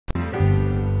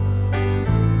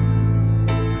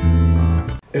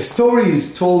A story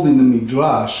is told in the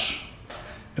Midrash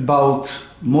about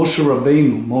Moshe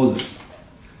Rabbeinu, Moses.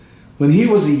 When he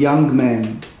was a young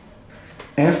man,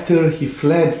 after he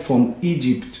fled from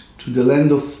Egypt to the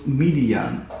land of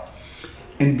Midian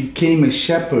and became a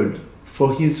shepherd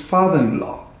for his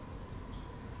father-in-law.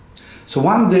 So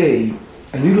one day,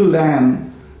 a little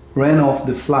lamb ran off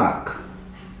the flock.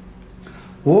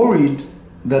 Worried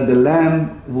that the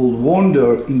lamb would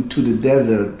wander into the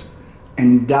desert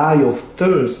and die of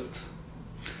thirst,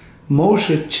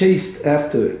 Moshe chased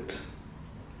after it.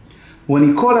 When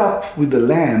he caught up with the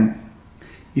lamb,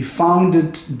 he found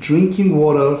it drinking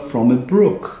water from a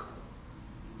brook.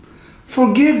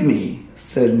 "Forgive me,"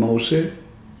 said Moshe.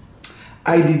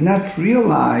 "I did not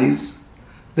realize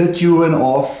that you ran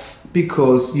off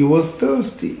because you were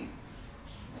thirsty."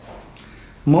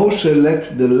 Moshe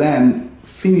let the lamb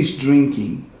finish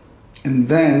drinking and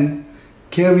then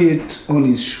carry it on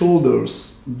his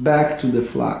shoulders back to the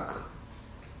flock.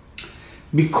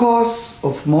 Because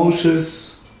of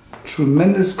Moshe's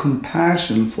tremendous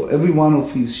compassion for every one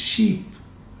of his sheep,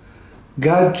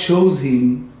 God chose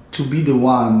him to be the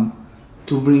one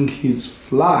to bring his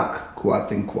flock, quote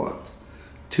unquote,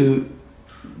 to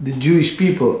the Jewish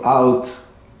people out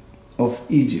of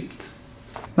Egypt.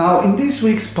 Now, in this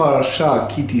week's Parashat,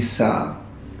 Ki Tisa,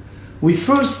 we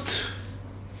first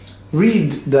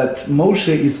read that Moshe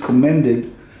is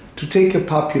commanded to take a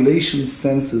population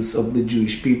census of the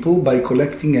Jewish people by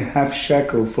collecting a half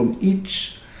shekel from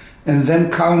each and then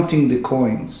counting the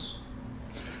coins.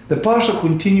 The Parsha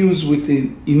continues with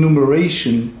the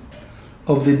enumeration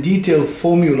of the detailed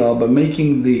formula by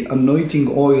making the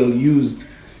anointing oil used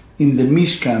in the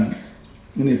Mishkan,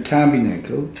 in the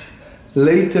tabernacle.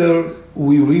 Later,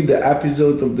 we read the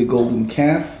episode of the golden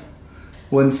calf,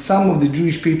 when some of the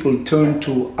Jewish people turn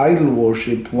to idol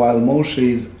worship while Moshe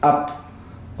is up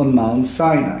on Mount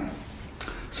Sinai.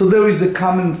 So there is a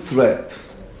common thread.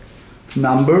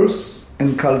 Numbers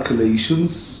and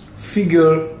calculations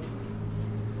figure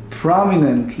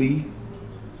prominently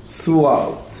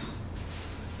throughout.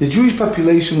 The Jewish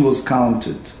population was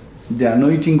counted. The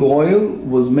anointing oil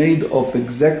was made of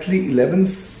exactly 11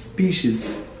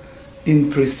 species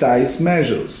in precise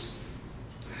measures.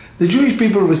 The Jewish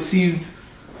people received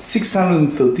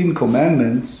 613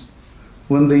 commandments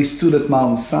when they stood at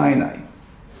Mount Sinai.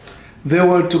 They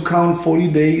were to count 40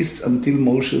 days until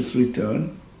Moshe's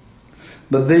return,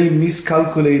 but they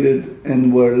miscalculated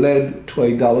and were led to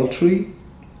idolatry,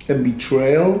 a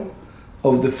betrayal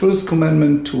of the first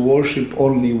commandment to worship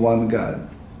only one God.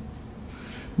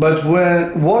 But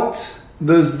what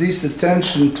does this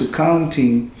attention to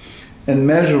counting and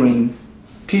measuring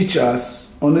teach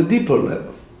us on a deeper level?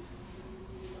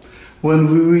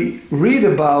 When we read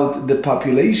about the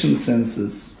population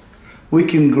census, we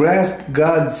can grasp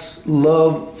God's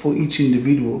love for each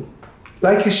individual.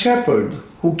 Like a shepherd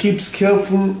who keeps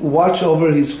careful watch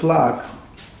over his flock,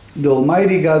 the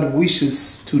Almighty God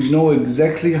wishes to know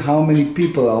exactly how many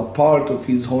people are part of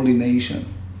His holy nation.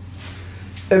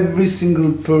 Every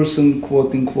single person,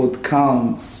 quote unquote,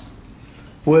 counts,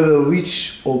 whether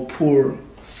rich or poor,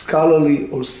 scholarly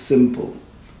or simple.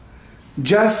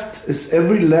 Just as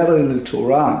every letter in the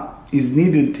Torah is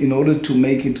needed in order to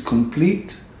make it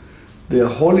complete, the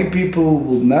holy people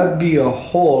will not be a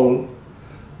whole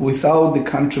without the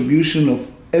contribution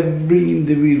of every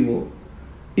individual,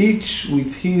 each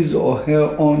with his or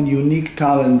her own unique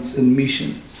talents and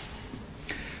mission.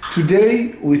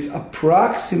 Today, with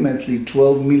approximately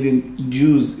 12 million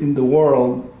Jews in the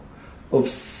world of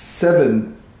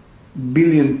 7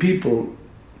 billion people,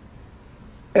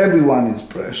 everyone is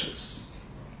precious.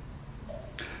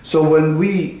 So when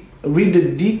we read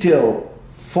the detailed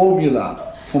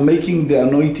formula for making the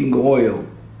anointing oil,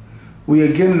 we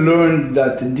again learn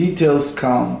that the details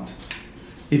count.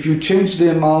 If you change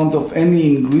the amount of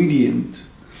any ingredient,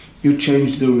 you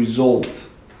change the result.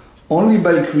 Only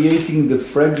by creating the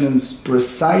fragrance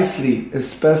precisely as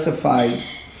specified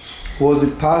was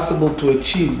it possible to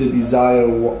achieve the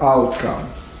desired outcome.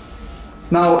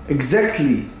 Now,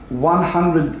 exactly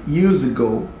 100 years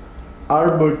ago,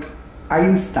 Albert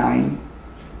Einstein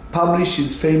published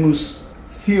his famous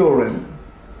theorem,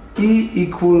 E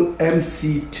equals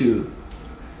mc2.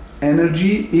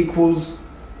 Energy equals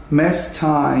mass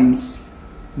times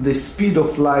the speed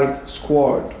of light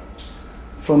squared.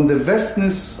 From the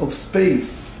vastness of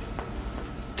space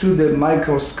to the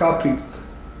microscopic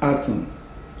atom,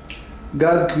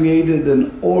 God created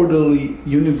an orderly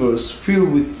universe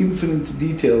filled with infinite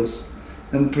details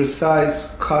and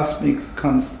precise cosmic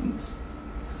constants.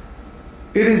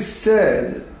 It is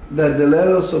said that the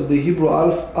letters of the Hebrew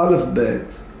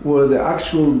alphabet were the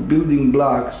actual building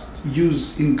blocks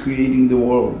used in creating the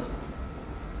world.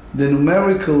 The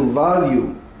numerical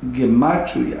value,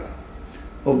 gematria,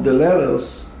 of the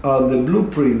letters are the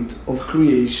blueprint of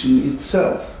creation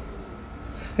itself.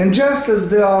 And just as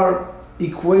there are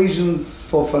equations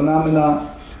for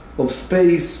phenomena of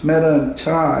space, matter, and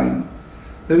time,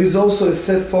 there is also a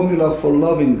set formula for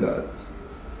loving God.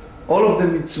 All of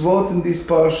the mitzvot in this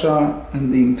parasha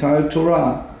and the entire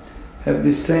Torah have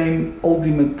the same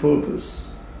ultimate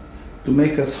purpose, to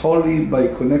make us holy by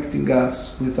connecting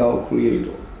us with our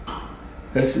Creator.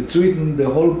 As it's written, the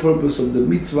whole purpose of the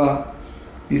mitzvah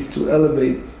is to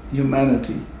elevate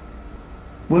humanity.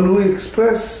 When we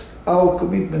express our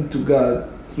commitment to God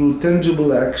through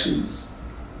tangible actions,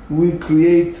 we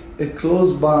create a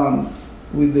close bond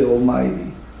with the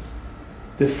Almighty.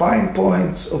 The fine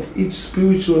points of each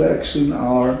spiritual action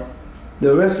are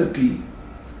the recipe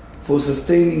for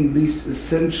sustaining this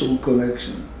essential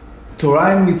connection.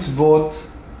 Torah and mitzvot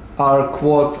are,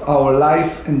 quote, our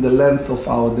life and the length of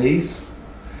our days,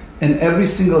 and every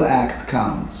single act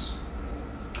counts.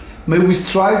 May we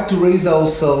strive to raise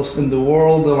ourselves and the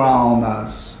world around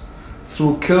us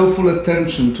through careful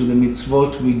attention to the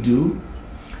mitzvot we do,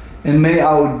 and may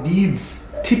our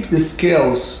deeds tip the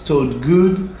scales toward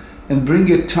good and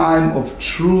bring a time of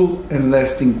true and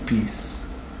lasting peace.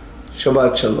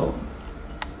 Shabbat Shalom.